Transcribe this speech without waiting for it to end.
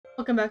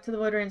Welcome back to the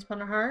Void Rain's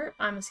Ponder Heart.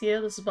 I'm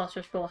Asia, this is Boss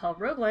Rush Full Hell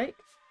Roguelike,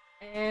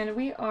 and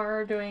we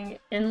are doing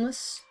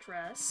Endless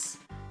Stress,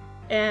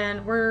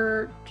 and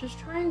we're just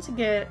trying to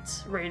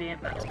get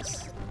Radiant Metals.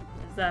 Is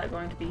that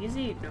going to be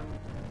easy? No.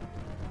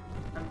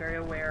 I'm very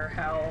aware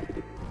how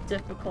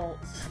difficult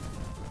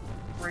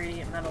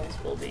Radiant Metals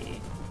will be.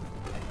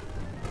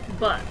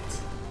 But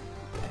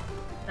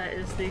that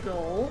is the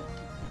goal.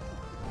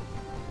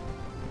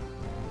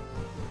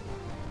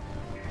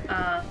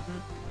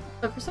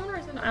 But for some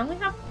reason, I only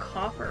have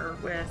copper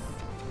with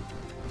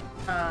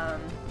the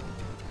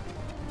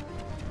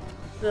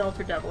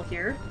Ultra Devil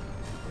here.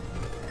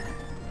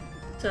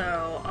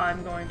 So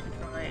I'm going to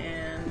try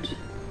and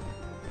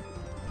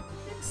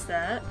fix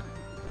that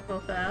real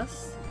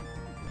fast.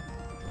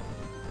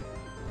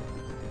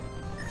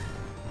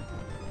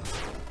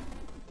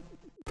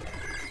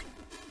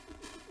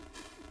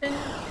 And,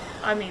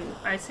 I mean,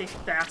 I say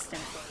fast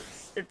and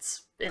close.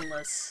 It's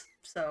endless,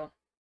 so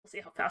we'll see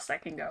how fast I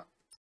can go.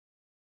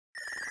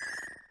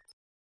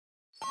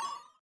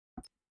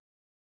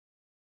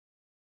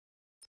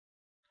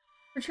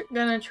 We're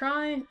gonna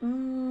try.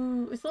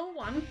 Ooh, it's level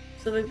 1,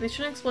 so they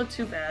shouldn't explode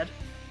too bad.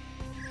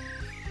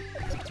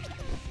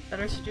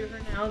 Better to do her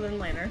now than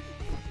later.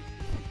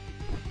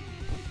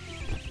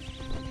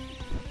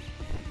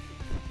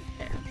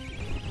 Okay.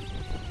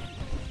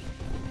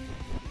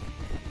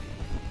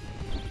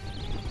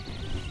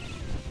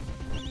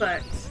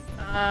 But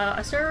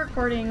I started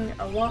recording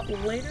a lot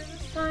later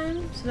this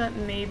time, so that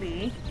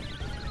maybe,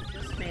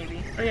 just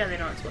maybe. Oh yeah, they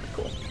don't explode.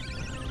 Cool.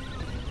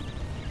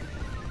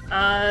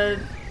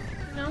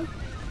 No,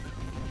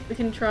 we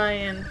can try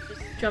and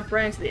just jump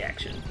right into the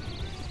action.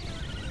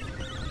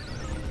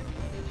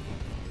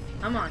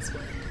 I'm on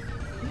split.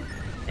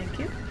 Thank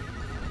you.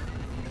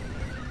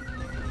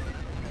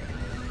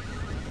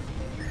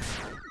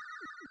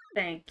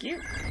 Thank you.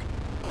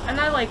 And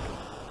I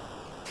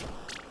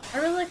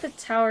really like the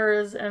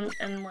towers and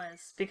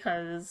endless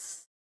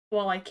because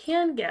while I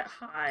can get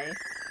high,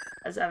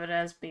 as evident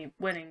as me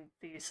winning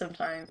these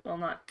sometimes, well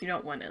not, you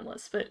don't win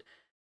endless, but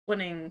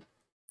winning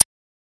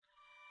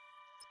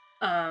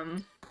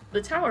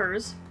the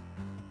towers,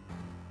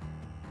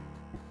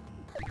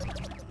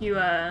 you,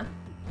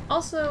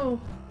 also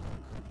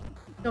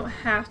don't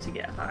have to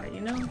get high, you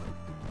know?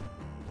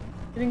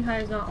 Getting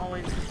high is not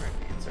always the correct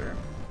answer.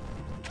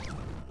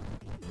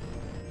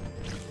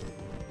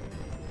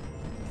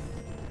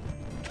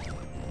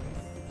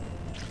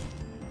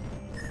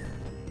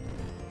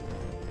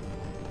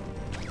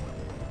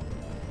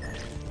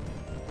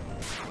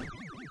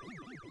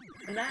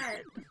 And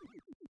that,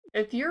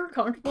 if you're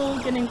comfortable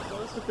getting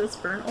close with this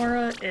burnt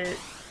aura, it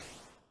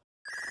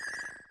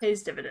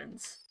pays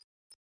dividends.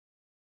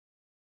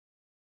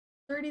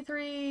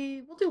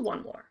 33, we'll do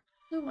one more.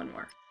 Do one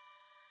more.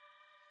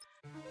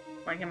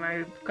 Like, am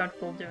I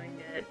comfortable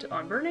doing it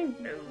on burning?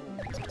 No.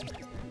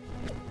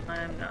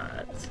 I'm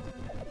not.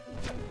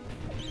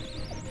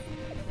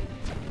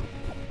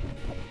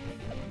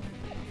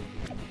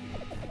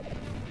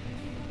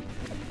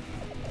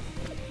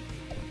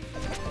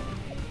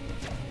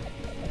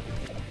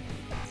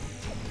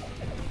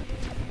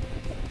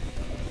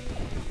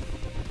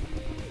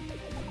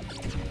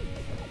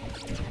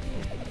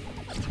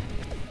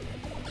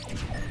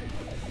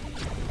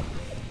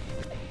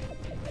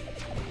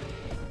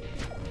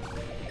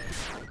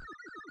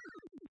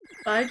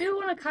 I do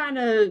want to kind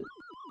of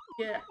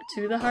get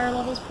to the higher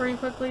levels pretty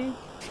quickly.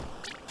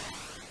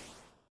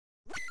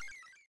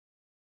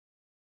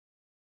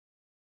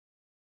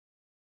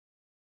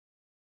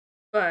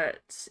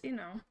 But, you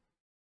know,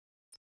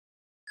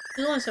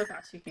 there's only so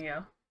fast you can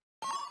go.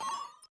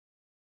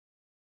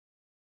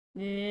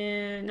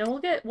 Yeah, no, we'll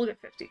get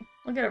 50.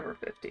 We'll get over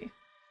 50.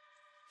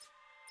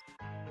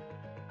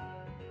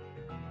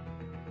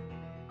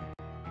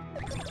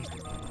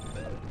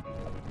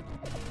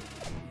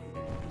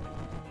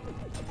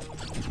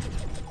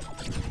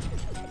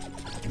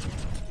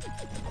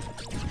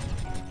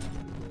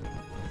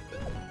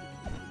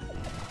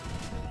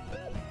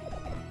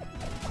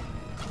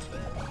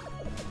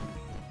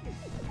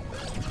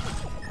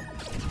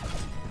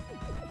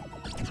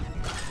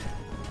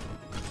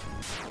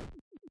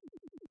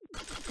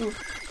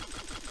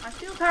 Oof. I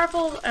feel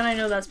powerful, and I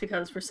know that's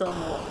because we're still in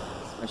the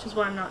levels, which is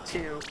why I'm not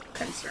too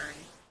concerned.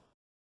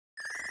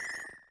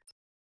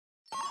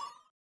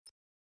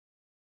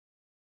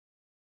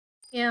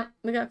 Yeah,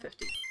 we got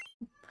 50.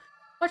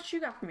 What you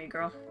got for me,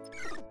 girl?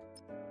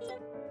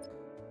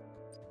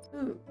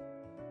 Ooh.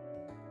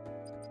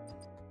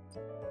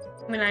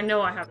 I mean, I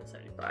know I have a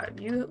 75.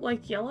 You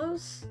like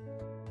yellows?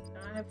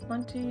 I have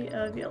plenty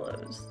of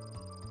yellows.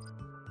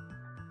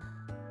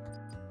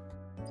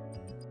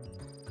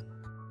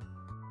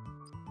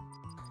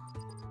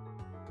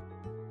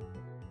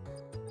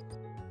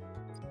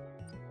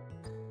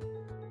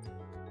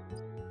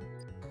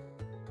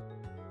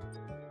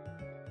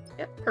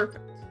 Yep,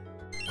 perfect.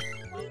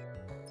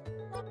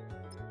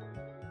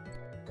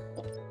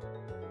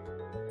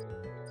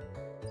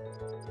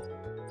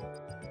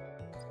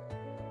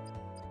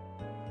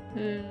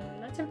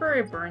 That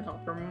temporary burn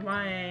helper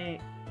might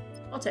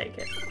I'll take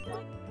it.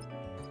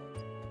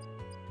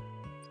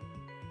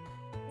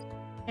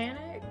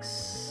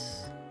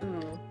 Mechanics?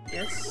 Ooh,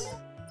 yes.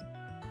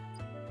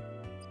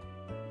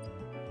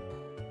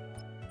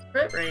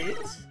 Crit rate.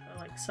 I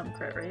like some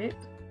crit rate.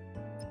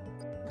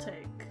 I'll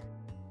take.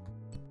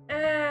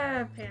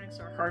 Panics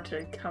are hard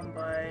to come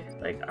by.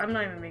 Like, I'm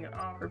not even being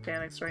offered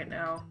panics right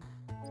now.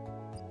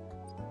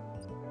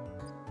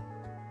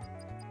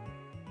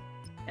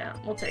 Yeah,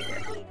 we'll take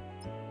it.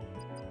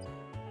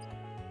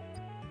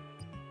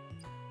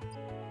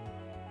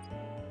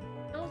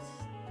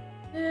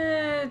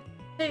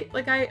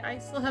 Like, I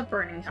still have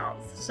burning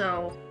health,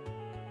 so...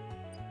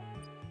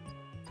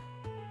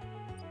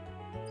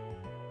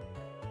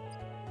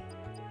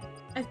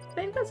 I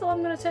think that's all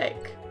I'm gonna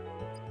take.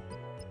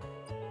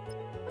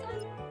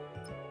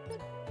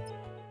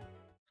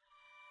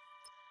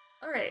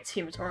 Alright,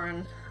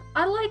 Hematoran.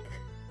 I like...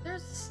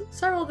 There's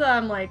several that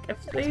I'm like,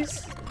 if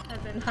these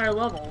had been higher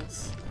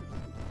levels,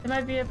 it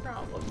might be a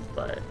problem,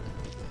 but...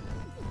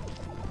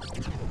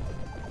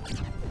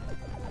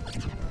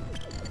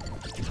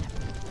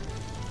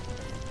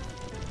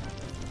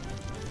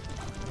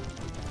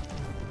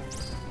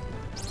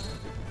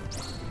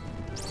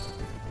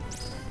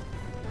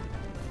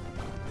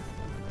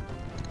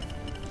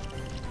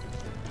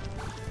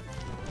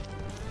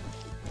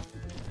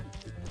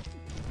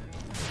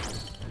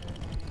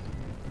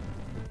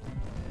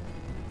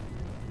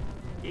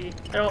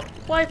 I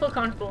don't quite feel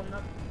comfortable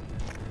enough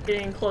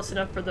getting close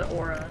enough for the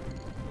aura.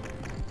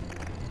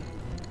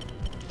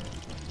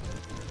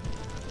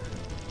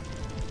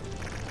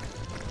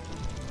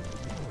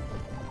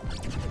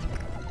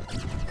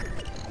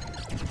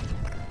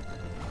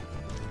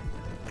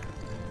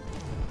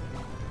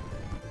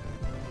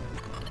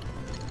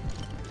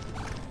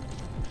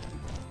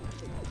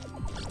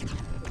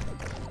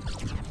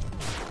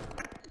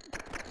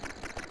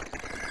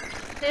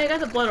 Hey, I got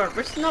the blood orb,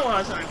 which is not what I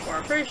was going for.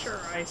 I'm pretty sure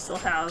I still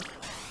have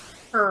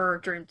her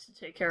dream to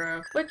take care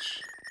of,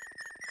 which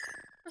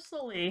we're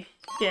slowly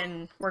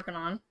working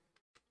on.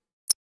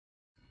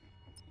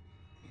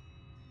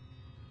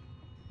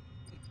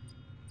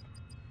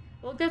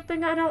 Well, good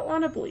thing I don't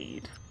want to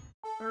bleed.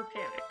 Or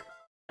panic.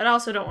 I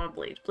also don't want to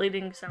bleed.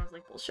 Bleeding sounds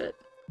like bullshit.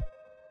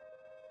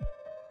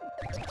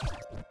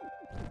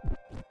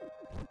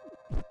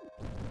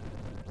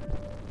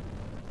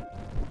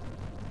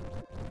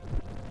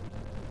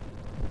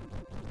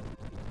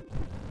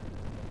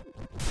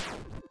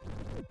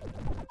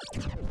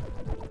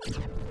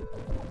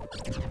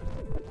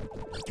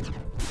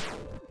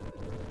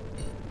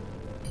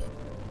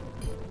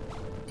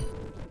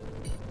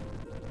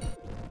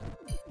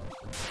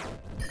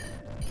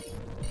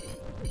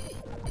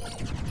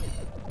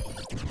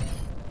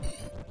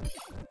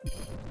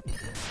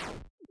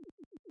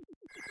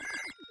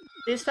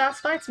 These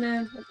fast fights,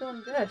 man, they're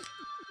feeling good.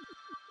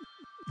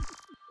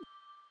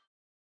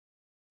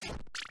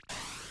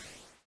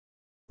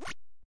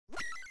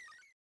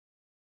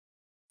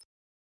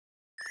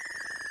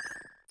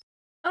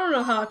 I don't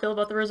know how I feel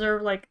about the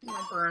reserve, like,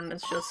 my burn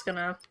is just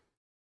gonna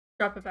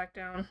drop it back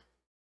down.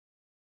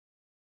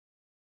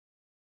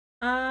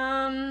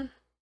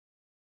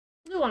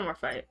 Do one more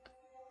fight.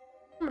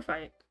 One more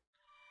fight.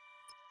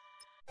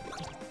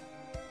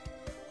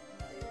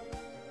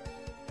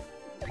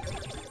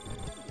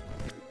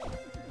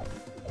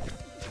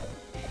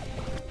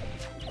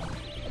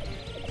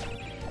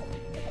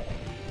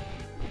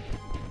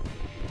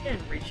 I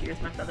didn't reach you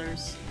with my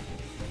feathers.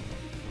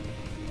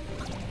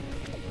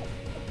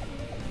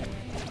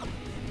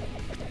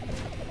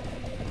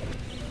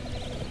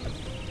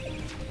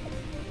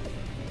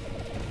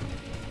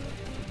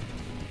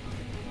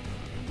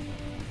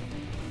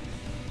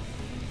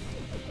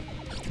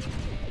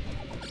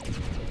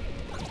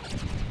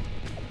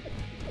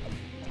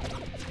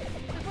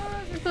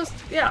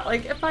 Yeah,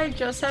 like, if I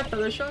just had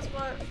feather shots,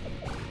 what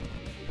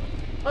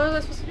was I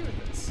supposed to do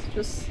with this?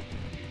 Just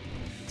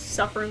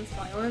suffer in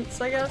silence,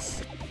 I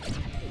guess?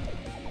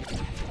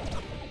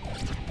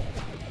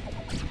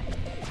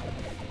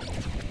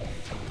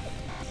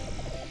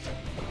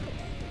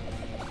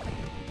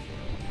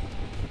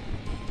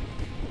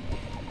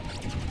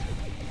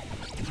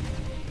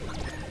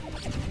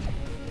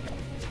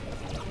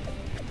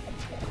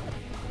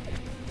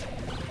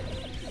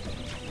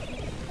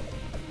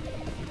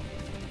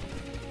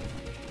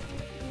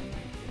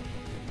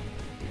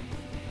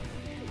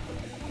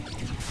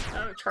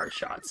 Charge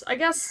shots. I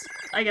guess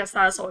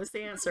that's always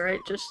the answer, right?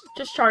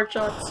 Just charge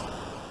shots.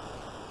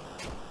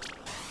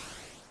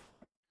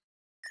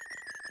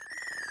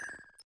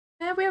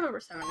 Yeah, we have over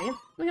 70.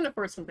 We can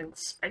afford something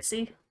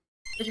spicy.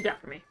 What you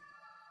got for me?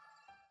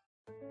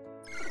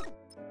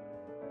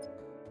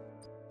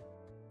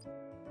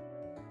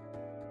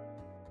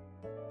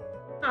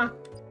 Huh.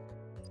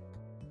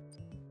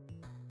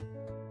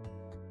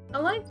 I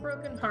like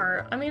Broken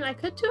Heart. I mean, I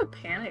could do a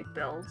panic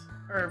build.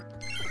 Or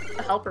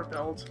a helper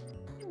build.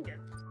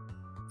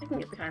 I can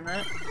get behind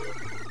that.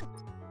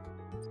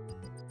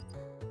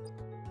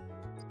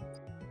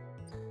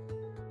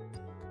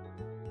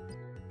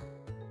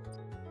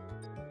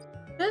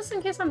 Just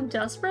in case I'm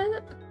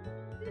desperate?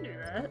 I can do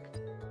that. that.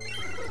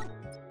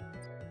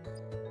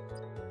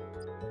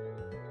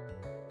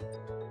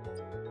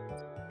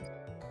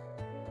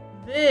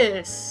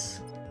 This!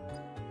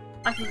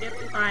 I can get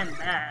behind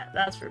that,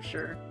 that's for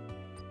sure.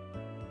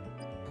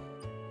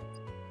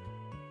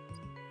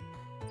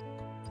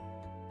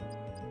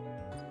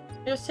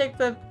 Just take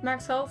the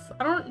max health.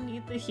 I don't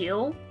need the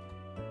heal,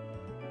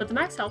 but the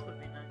max health would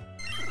be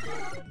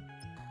nice.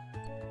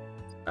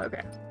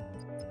 Okay.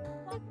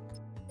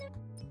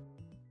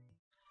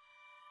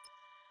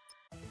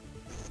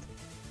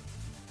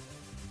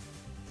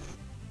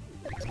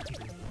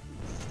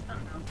 I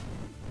don't know.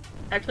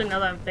 Actually, now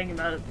that I'm thinking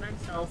about it,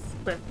 max health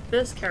with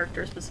this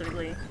character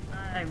specifically,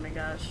 oh my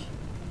gosh.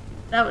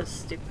 That was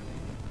stupid.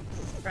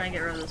 Trying to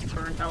get rid of this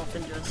burn health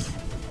and just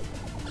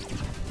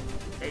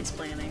face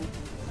planning.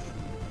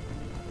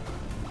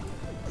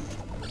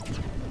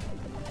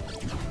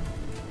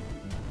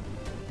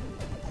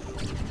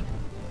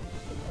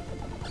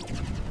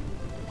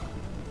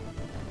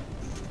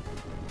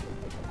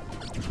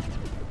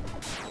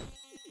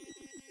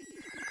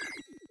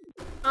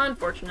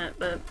 Unfortunate,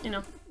 but you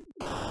know.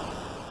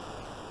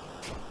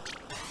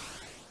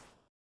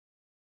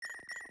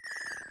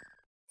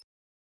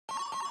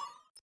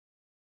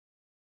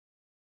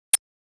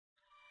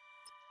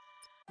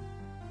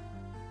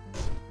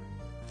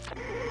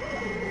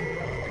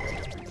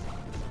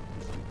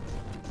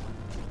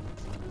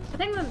 I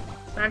think the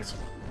max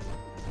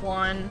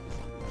one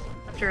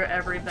after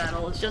every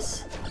battle is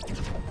just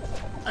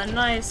a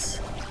nice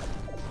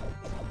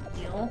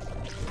heal.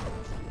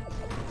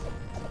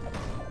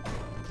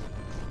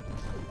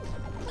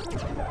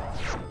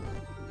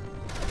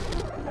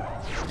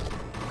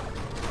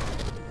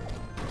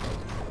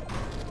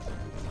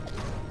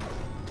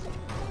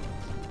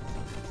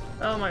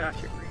 Oh my gosh,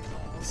 you're green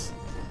balls.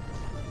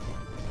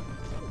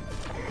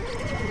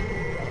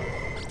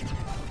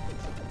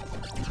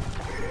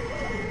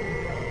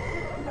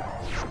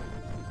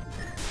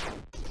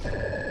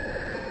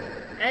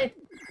 Hey!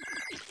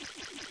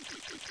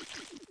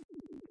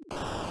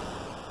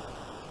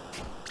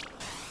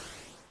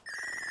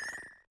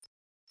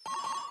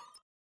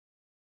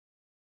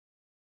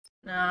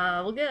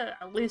 Nah, we'll get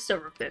at least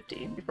over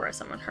 50 before I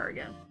summon her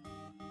again.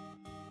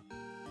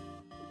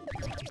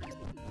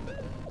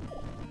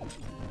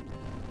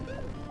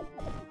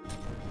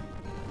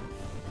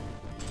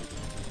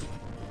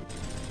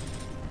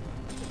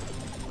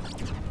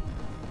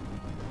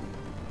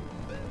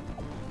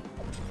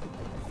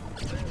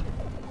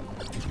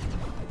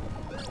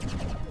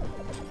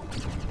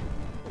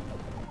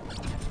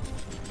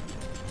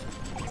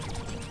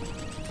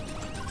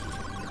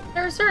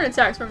 There are certain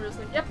attacks where I'm just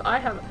like, yep, I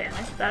have a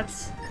panic.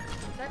 That's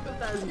exactly what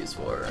that is used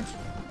for.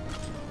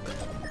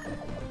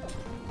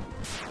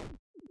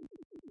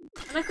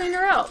 And I clean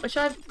her out, which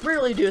I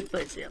rarely do with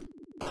Glacium.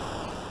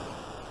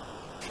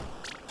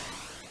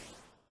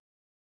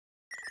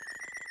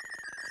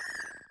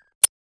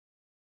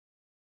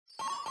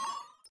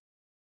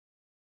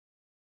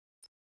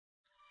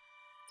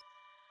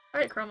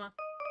 Alright, Chroma.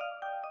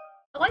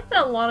 I like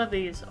that a lot of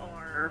these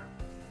are,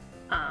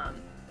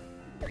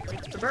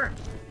 ways to burn.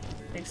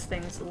 Makes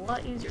things a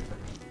lot easier for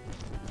me.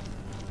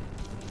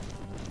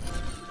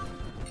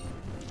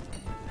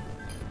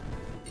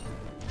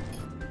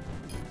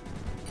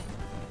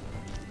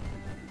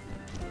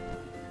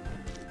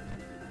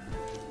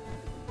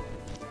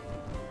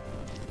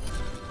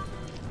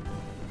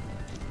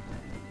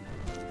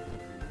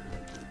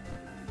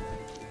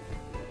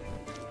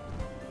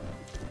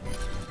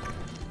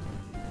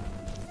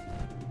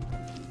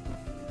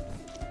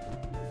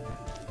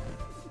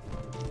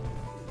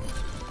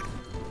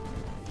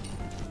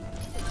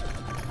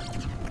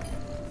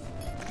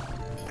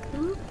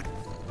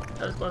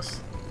 That was close.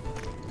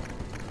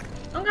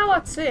 I don't know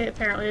what to say,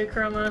 apparently.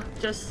 Chroma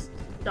just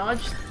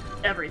dodged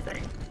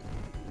everything.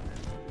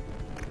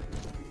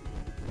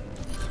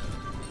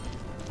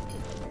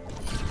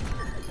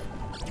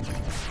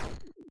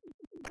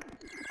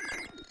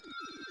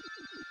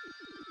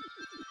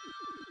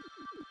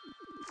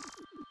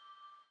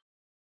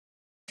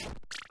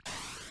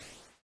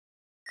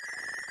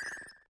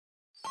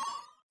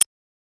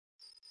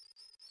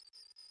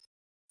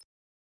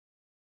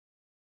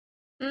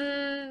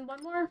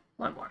 One more?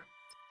 One more.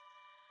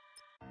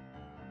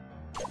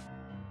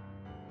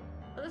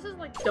 Oh, this is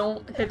like,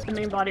 don't hit the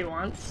main body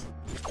once.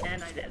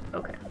 And I did.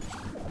 Okay.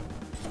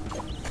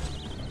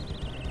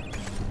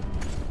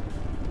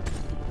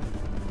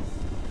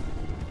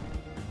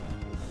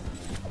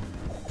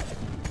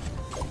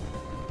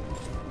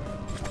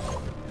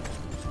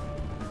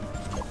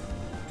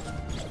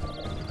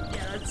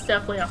 Yeah, that's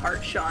definitely a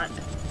heart shot.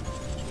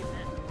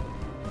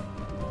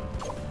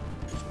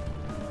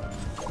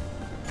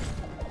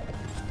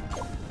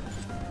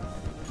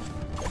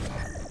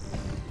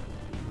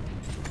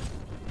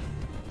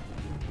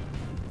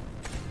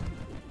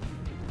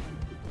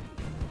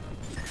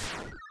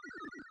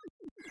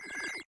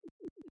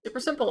 Super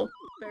simple,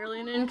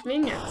 barely an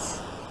inconvenience.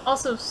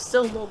 Also,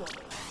 still low level,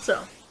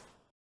 so.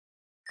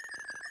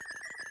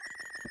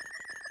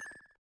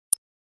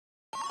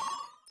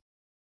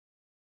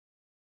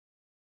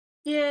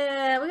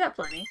 Yeah, we got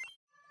plenty.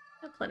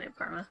 Got plenty of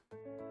karma.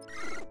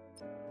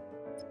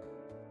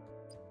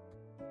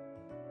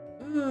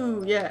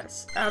 Ooh,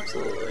 yes,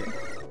 absolutely.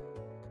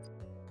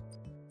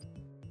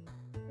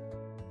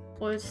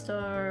 Void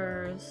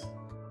stars.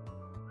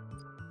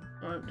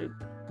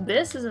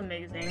 This is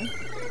amazing.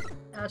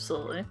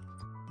 Absolutely.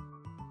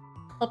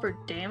 Helper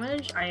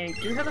damage? I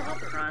do have a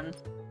helper run.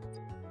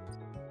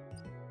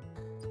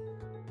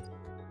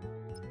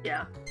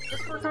 Yeah.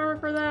 Just 4 karma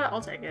for that?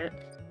 I'll take it.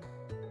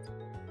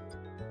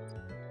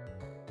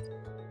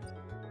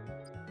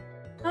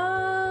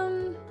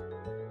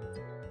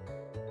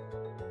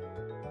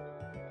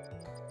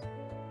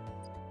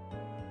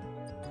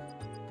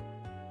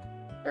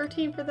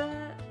 13 for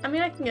that? I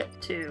mean, I can get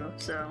 2,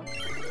 so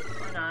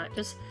why not?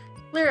 Just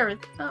clear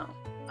everything. Oh.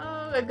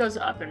 Oh, it goes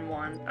up in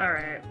 1.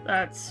 Alright,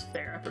 that's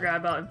fair. I forgot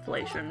about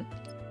inflation.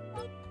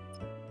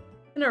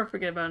 I never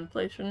forget about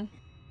inflation.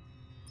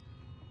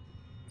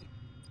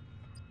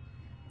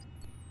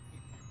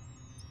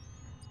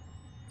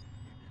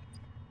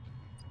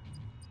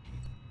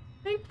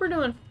 I think we're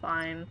doing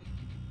fine.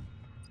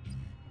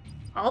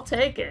 I'll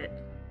take it.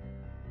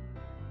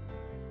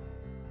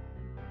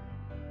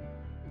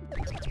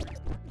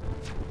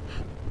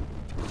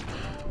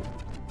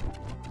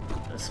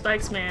 The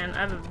spikes, man. I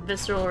have a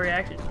visceral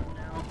reaction to them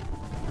now.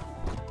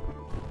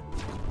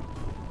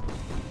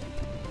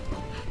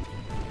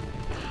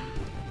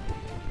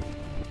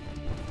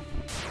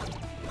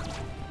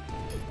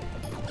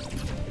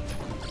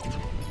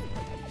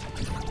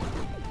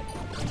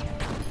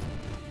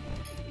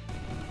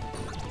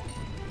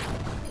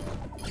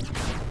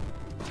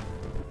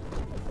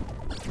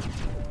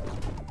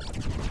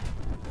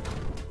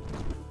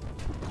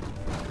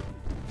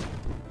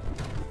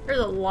 There's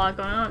a lot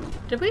going on.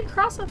 Did we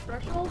cross a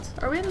threshold?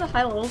 Are we in the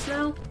high levels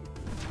now?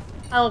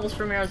 High levels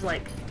for me was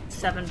like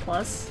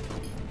 7+.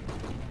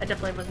 I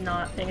definitely was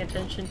not paying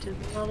attention to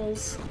the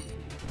levels.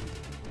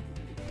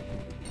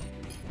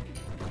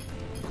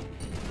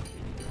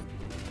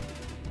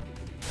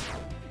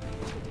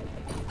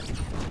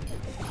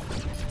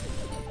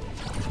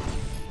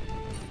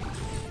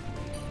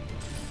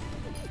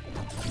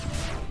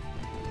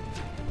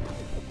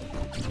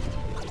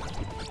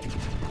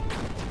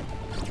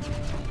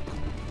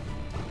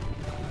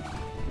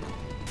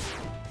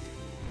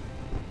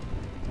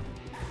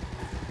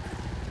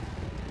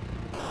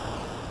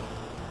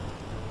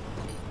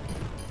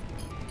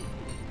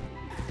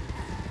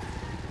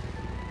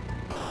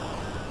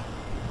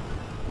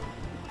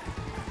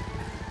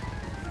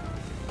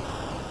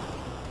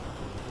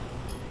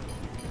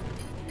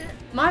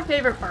 My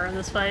favorite part of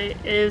this fight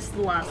is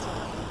the last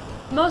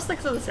one. Mostly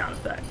because of the sound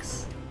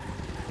effects.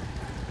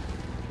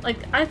 Like,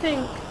 I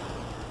think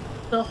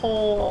the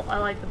whole... I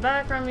like the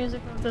background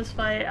music of this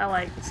fight, I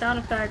like the sound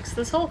effects.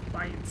 This whole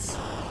fight's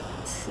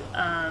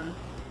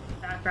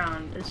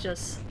background is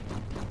just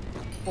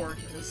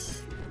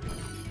gorgeous.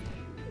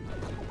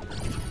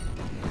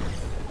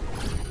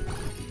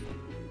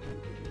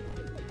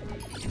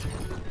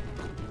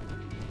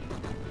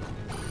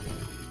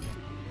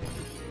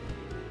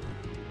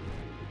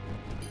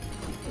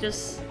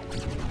 Just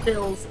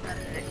feels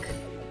epic.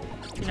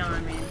 You know what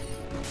I mean?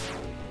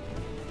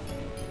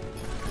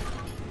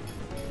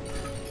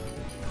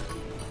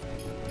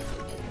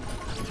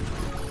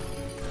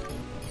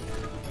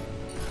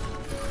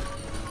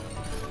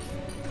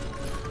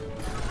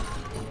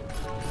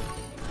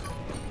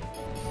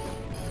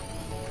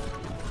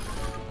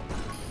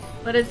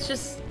 But it's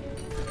just,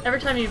 every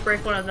time you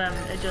break one of them,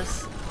 it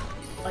just,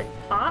 like,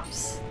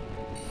 pops,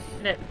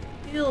 and it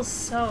feels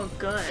so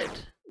good.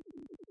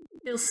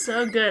 Feels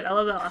so good. I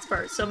love that last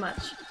part so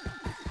much.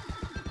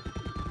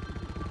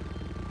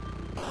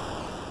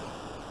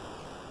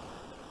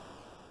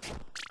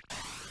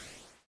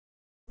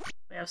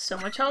 We have so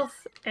much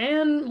health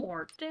and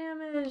more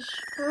damage.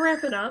 We're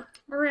ramping up.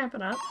 We're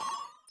ramping up.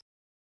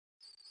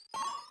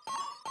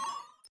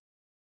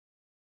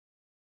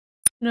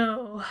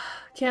 No,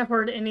 can't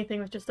afford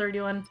anything with just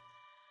 31.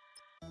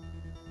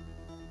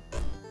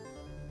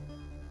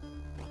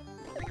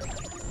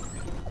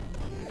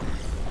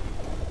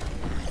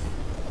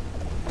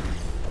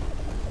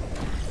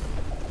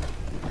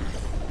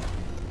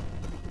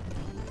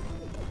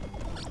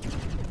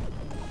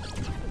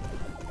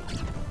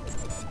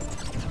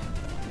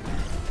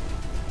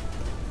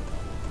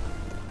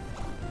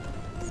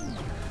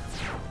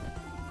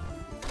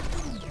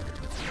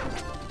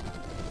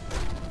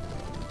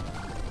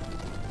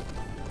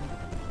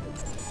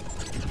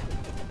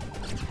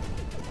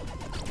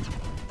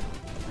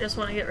 Just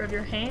want to get rid of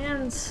your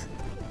hands.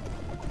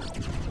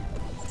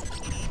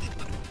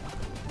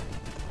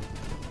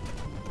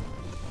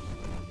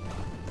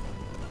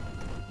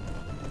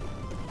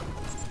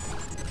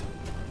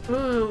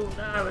 Ooh,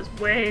 that was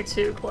way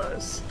too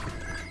close.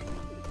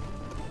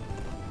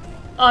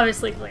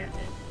 Obviously planted.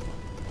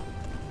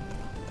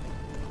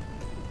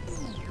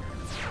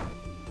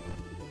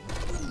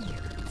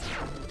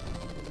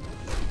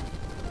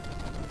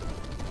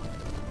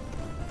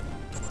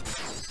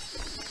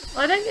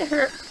 Well, I didn't get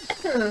her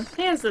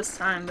hands this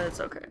time, but it's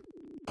okay.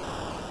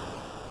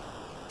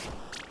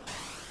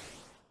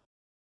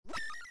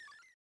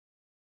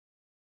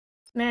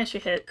 Managed to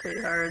hit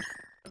pretty hard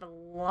with a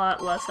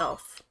lot less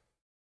health.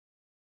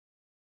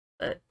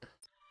 But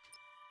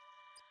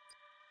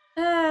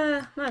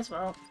might as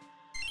well.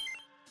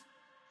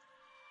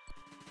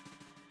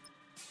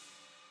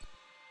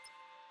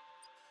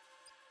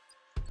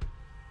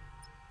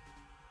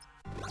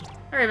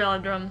 Alright,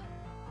 Velodrome.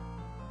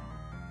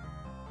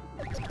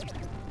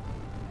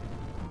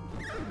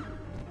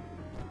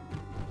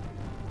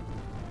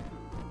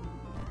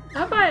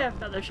 How about I have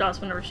feather shots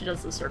whenever she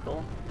does the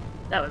circle?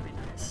 That would be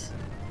nice.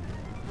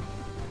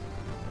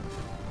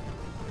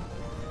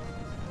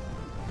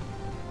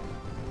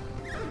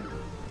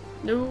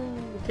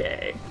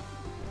 Okay.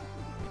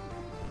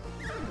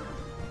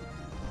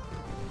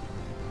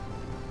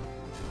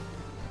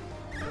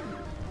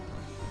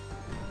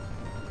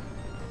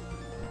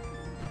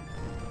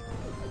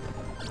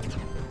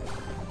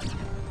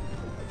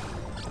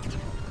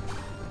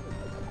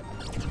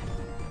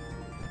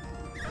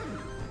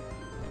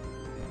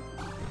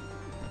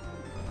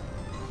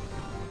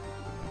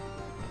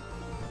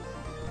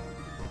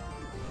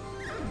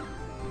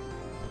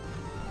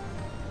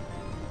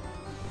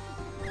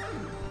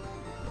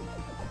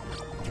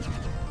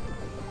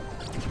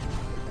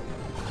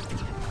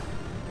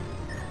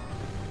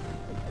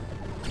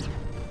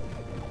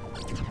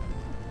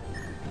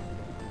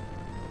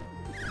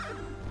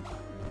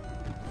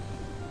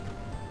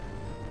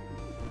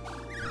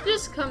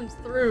 Just comes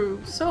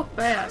through so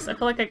fast. I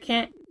feel like I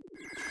can't.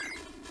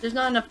 There's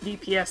not enough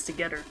DPS to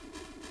get her.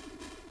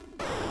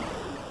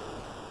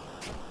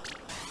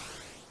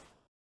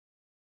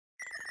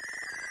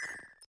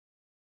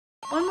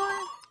 One more?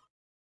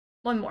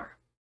 One more.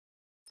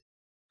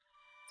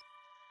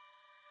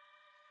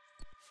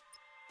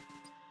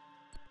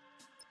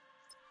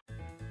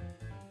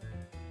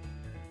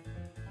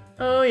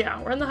 Oh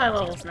yeah, we're in the high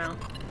levels now.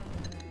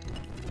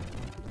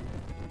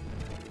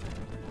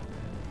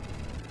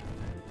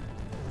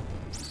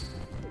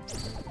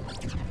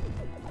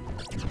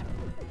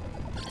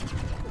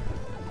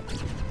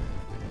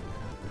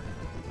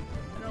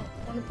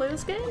 Want to play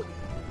this game?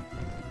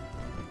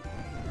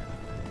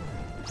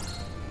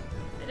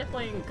 They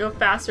definitely go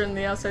faster in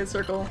the outside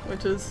circle,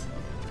 which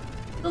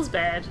feels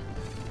bad.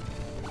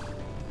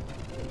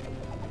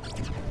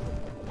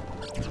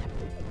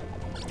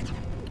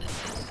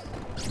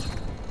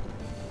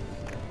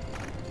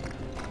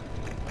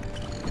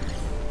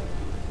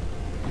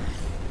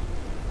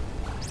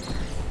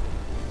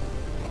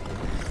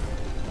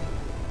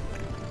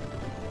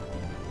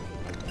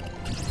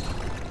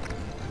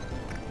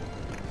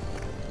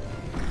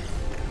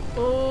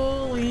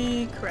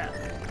 Holy crap.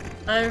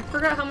 I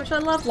forgot how much I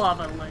love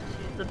Lava Lynch.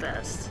 She's the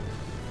best.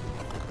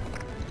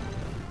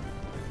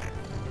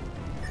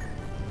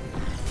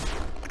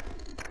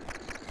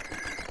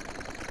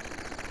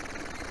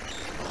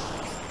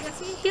 Yeah,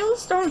 see,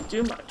 heals don't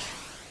do much.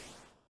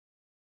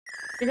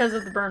 Because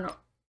of the burn health.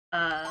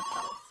 I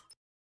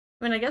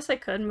mean, I guess I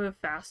could move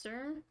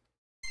faster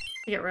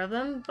to get rid of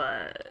them,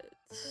 but...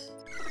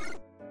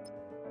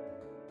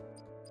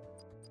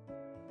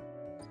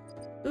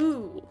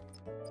 Ooh.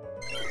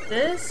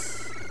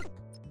 This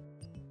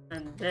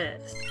and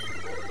this.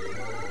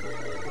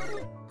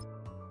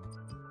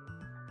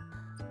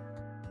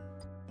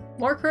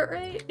 More crit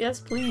rate?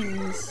 Yes,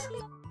 please.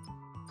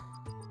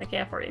 I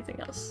can't afford anything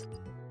else.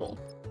 Cool.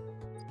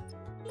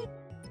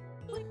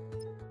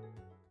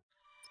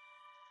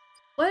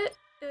 What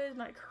is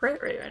my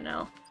crit rate right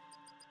now?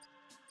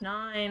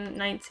 9,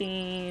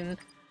 19,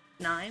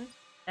 9?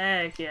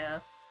 Heck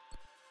yeah.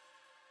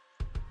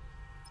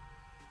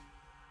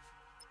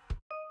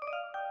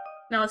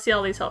 Now let's see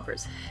all these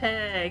helpers.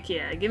 Heck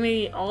yeah, give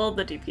me all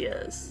the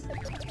DPS.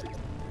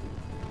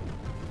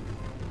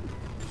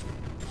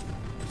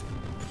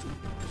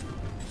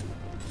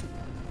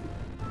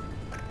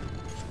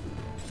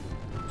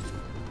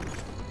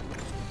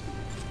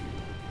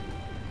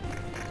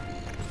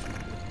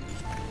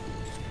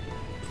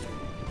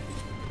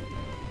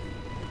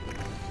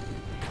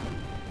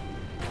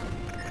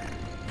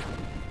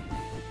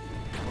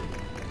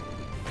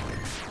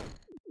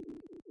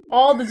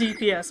 All the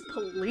DPS,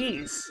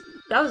 please.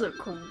 That was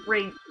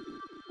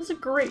a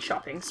great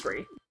shopping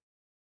spree.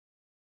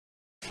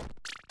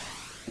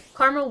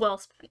 Karma well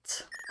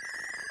spent.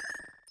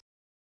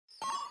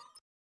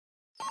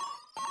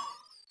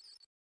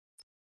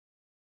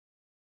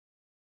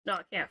 No,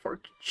 I can't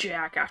afford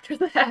jack after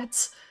that.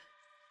 So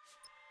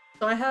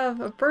I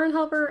have a burn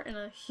helper and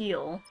a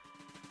heal.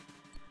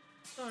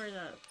 Sorry,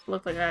 that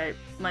looked like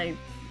my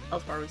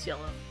health bar was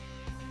yellow.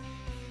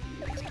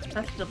 I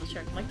have to double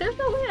check. I'm like, there's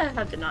no way I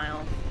have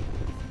denial.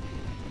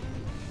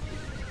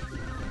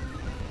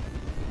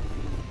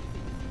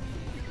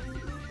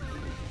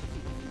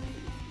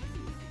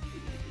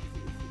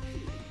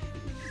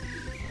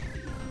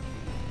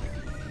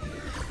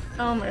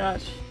 Oh my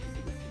gosh.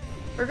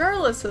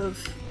 Regardless of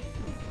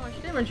how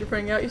much damage you're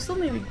putting out, you still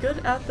need to be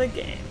good at the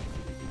game.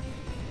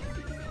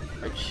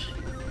 Which,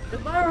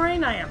 with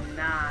Bio-Rain, I am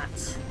not.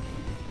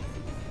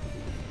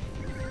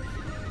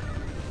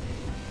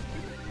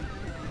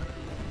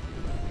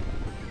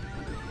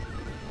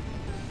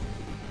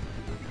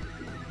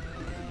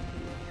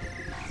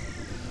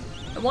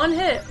 One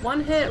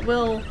hit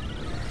will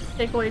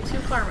take away 2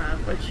 karma,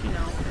 which, you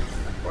know,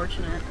 is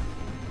unfortunate.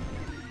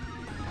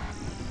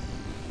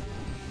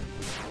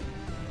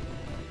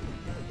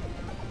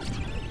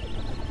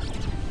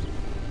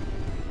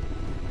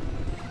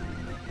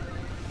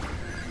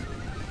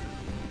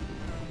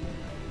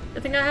 I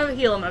think I have a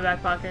heal in my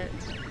back pocket.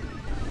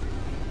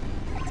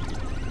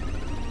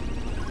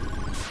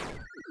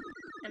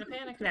 And a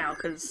panic now,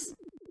 because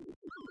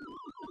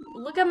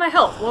look at my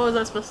health. What was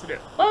I supposed to do?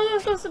 What was I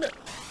supposed to do?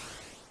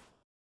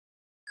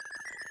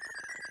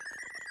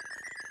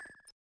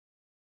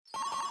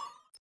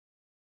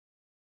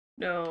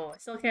 No, I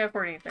still can't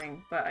afford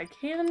anything, but I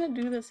can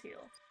do this heal.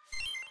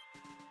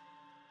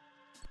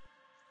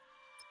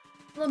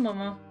 Hello,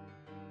 Momo.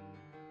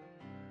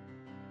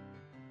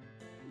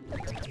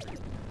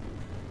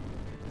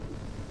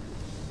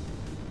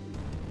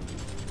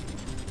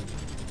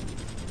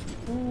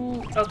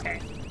 Ooh,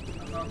 okay.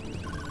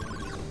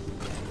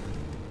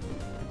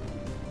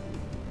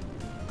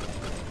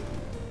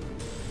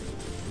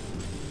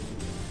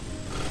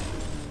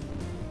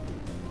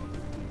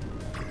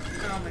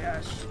 Oh my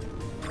gosh.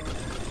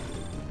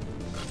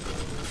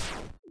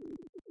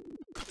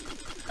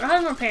 I don't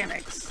have more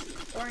panics.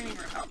 Or any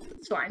more health.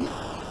 It's fine.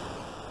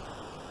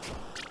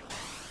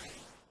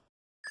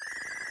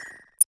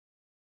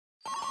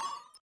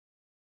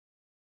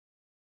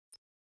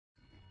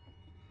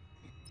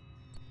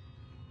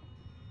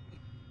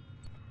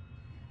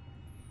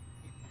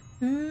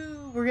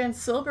 Ooh, we're getting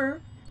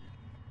silver.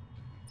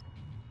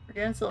 We're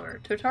getting silver.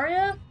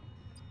 Totaria?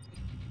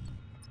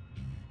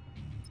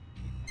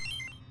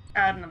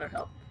 Add another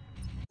health.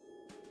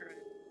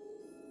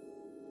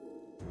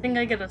 I think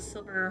I get a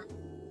silver.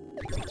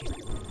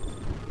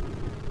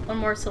 One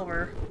more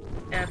silver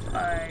if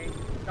I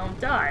don't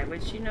die,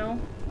 which, you know,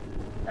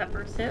 that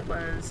first hit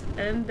was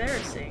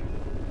embarrassing.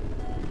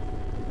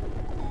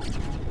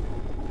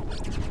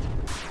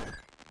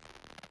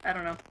 I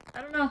don't know.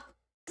 I don't know.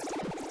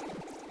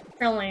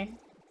 Apparently,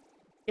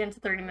 getting to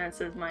 30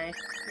 minutes is my limit.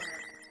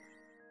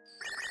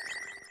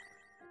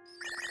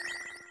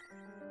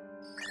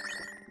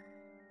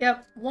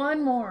 Yep,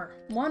 one more.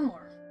 One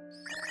more.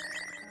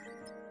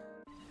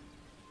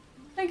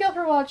 Thank y'all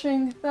for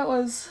watching. That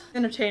was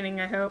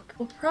entertaining, I hope.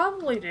 We'll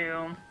probably do.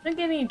 I didn't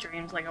get any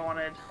dreams like I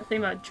wanted. I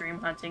think about dream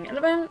hunting. And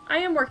I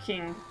am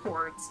working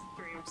towards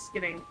dreams,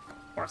 getting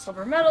more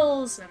silver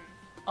medals and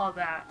all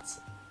that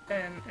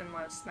in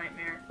Endless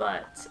Nightmare.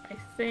 But I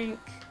think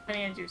I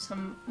need to do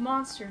some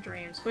monster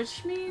dreams,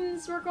 which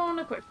means we're going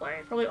to quick play.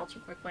 Probably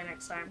ultra quick play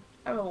next time.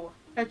 I will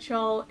catch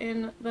y'all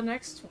in the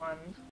next one.